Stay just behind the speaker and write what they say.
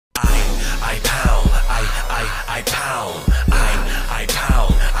I pound, I pound, I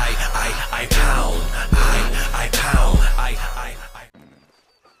pound, I pound, I pound, I.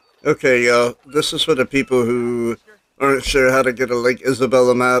 Okay, this is for the people who aren't sure how to get a Lake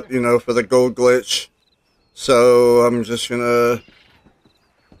Isabella map, you know, for the gold glitch. So I'm just gonna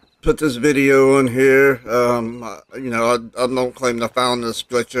put this video on here. I don't claim to found this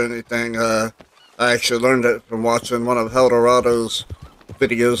glitch or anything. I actually learned it from watching one of Heldorado's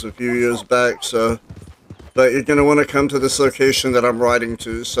videos a few years back. But you're gonna want to come to this location that I'm riding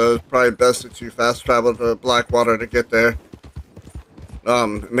to. So it's probably best that you fast travel to Blackwater to get there.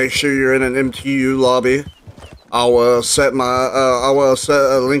 Make sure you're in an MTU lobby. I'll set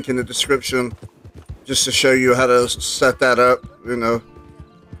a link in the description just to show you how to set that up. You know,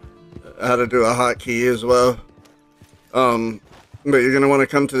 how to do a hotkey as well. But you're gonna want to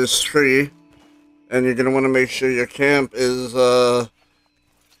come to this tree, and you're gonna want to make sure your camp is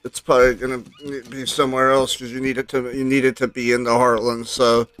it's probably gonna be somewhere else because you need it to be in the Heartland.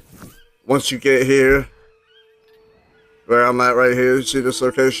 So once you get here, where I'm at right here, you see this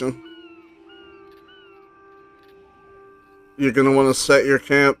location? You're going to want to set your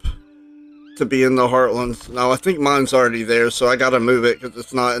camp to be in the Heartlands. Now, I think mine's already there, so I got to move it because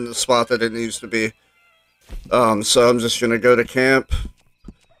it's not in the spot that it needs to be. So I'm just going to go to camp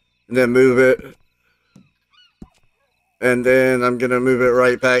and then move it. And then I'm going to move it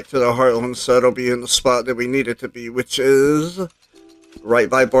right back to the Heartlands so it'll be in the spot that we need it to be, which is right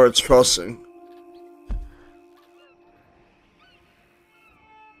by Bard's Crossing.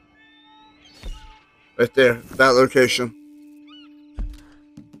 Right there, that location.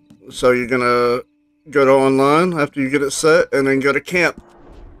 So you're gonna go to online after you get it set, and then go to camp.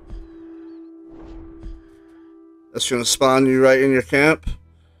 That's gonna spawn you right in your camp.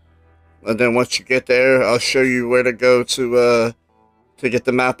 And then once you get there, I'll show you where to go to get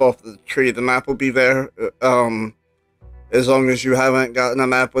the map off the tree. The map will be there. As long as you haven't gotten a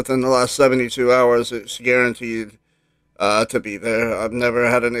map within the last 72 hours, it's guaranteed to be there. I've never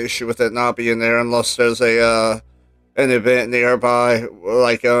had an issue with it not being there unless there's an event nearby,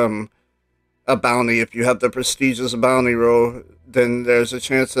 like a bounty. If you have the prestigious bounty roll, then there's a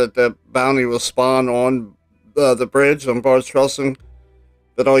chance that the bounty will spawn on the bridge on Bard's Crossing.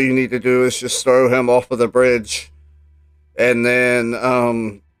 But all you need to do is just throw him off of the bridge, and then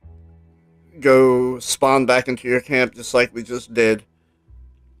go spawn back into your camp just like we just did.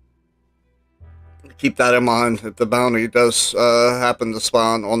 Keep that in mind if the bounty does happen to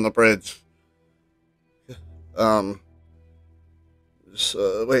spawn on the bridge. Just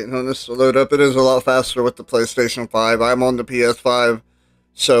waiting on this to load up. It is a lot faster with the PlayStation 5. I'm on the PS5,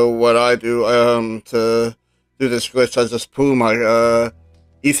 so what I do to do this glitch, I just pull my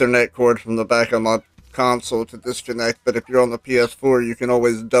Ethernet cord from the back of my console to disconnect. But if you're on the PS4, you can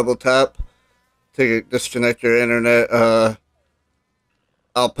always double tap to disconnect your internet.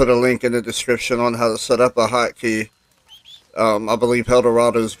 I'll put a link in the description on how to set up a hotkey. I believe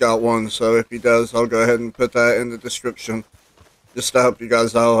Heldorado's got one, so if he does, I'll go ahead and put that in the description. Just to help you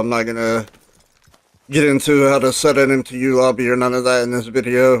guys out. I'm not going to get into how to set an MTU lobby or none of that in this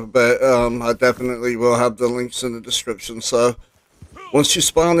video, but I definitely will have the links in the description. So once you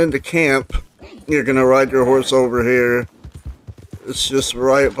spawn into camp, you're going to ride your horse over here. It's just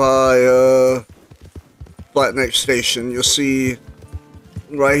right by Flatneck Station. You'll see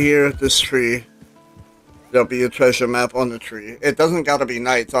right here at this tree, there'll be a treasure map on the tree. It doesn't gotta be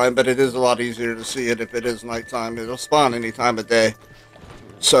nighttime, but it is a lot easier to see it if it is nighttime. It'll spawn any time of day.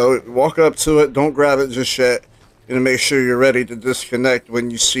 So walk up to it, don't grab it just yet, and make sure you're ready to disconnect when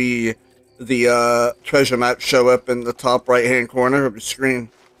you see the treasure map show up in the top right hand corner of your screen.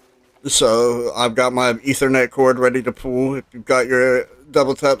 So I've got my Ethernet cord ready to pull. If you've got your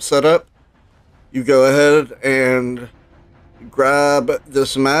double tap set up, you go ahead and grab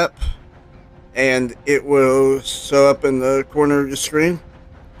this map, and it will show up in the corner of your screen,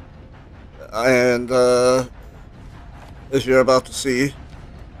 and as you're about to see,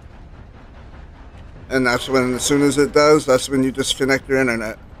 and that's when, as soon as it does, that's when you disconnect your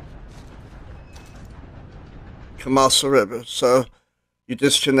internet. Kamasa River. So you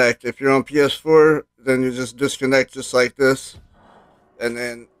disconnect. If you're on PS4, then you just disconnect just like this, and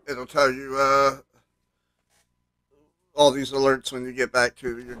then it'll tell you all these alerts when you get back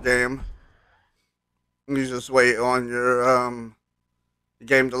to your game. You just wait on your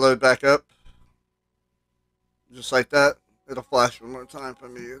game to load back up. Just like that. It'll flash one more time for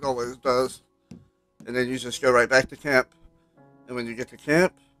me. It always does. And then you just go right back to camp. And when you get to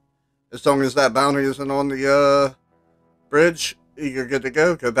camp, as long as that bounty isn't on the bridge, you're good to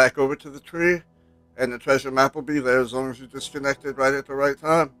go. Go back over to the tree, and the treasure map will be there as long as you disconnected right at the right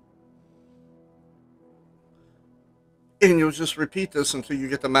time. and you'll just repeat this until you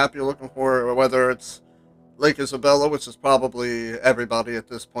get the map you're looking for, whether it's Lake Isabella, which is probably everybody at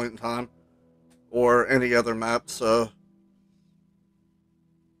this point in time, or any other map. So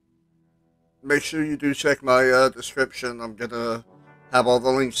make sure you do check my description. I'm gonna have all the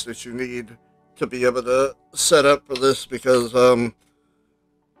links that you need to be able to set up for this, because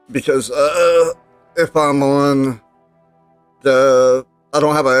if I'm on the, I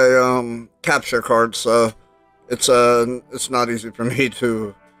don't have a capture card, so it's not easy for me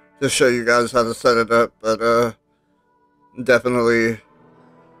to show you guys how to set it up, but definitely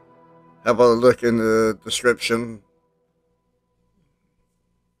have a look in the description.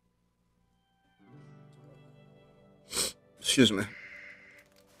 Excuse me.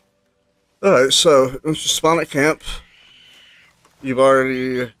 Alright, so once you spawn at camp, you've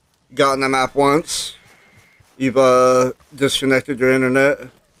already gotten the map once. You've disconnected your internet.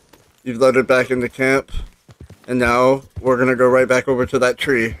 You've loaded back into camp. And now we're going to go right back over to that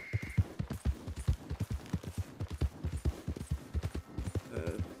tree.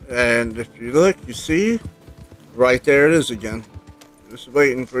 And if you look, you see, right there it is again. Just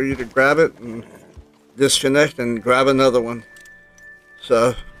waiting for you to grab it and disconnect and grab another one.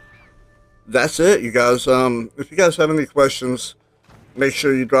 So that's it, you guys. If you guys have any questions, make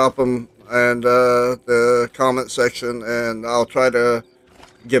sure you drop them in the comment section, and I'll try to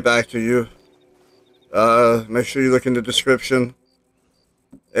get back to you. Make sure you look in the description,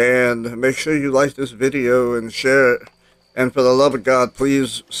 and make sure you like this video and share it. And for the love of God,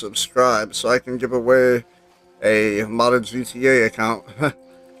 please subscribe so I can give away a modded GTA account.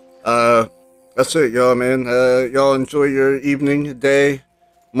 That's it, y'all, man. Y'all enjoy your evening, day,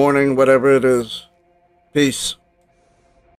 morning, whatever it is. Peace.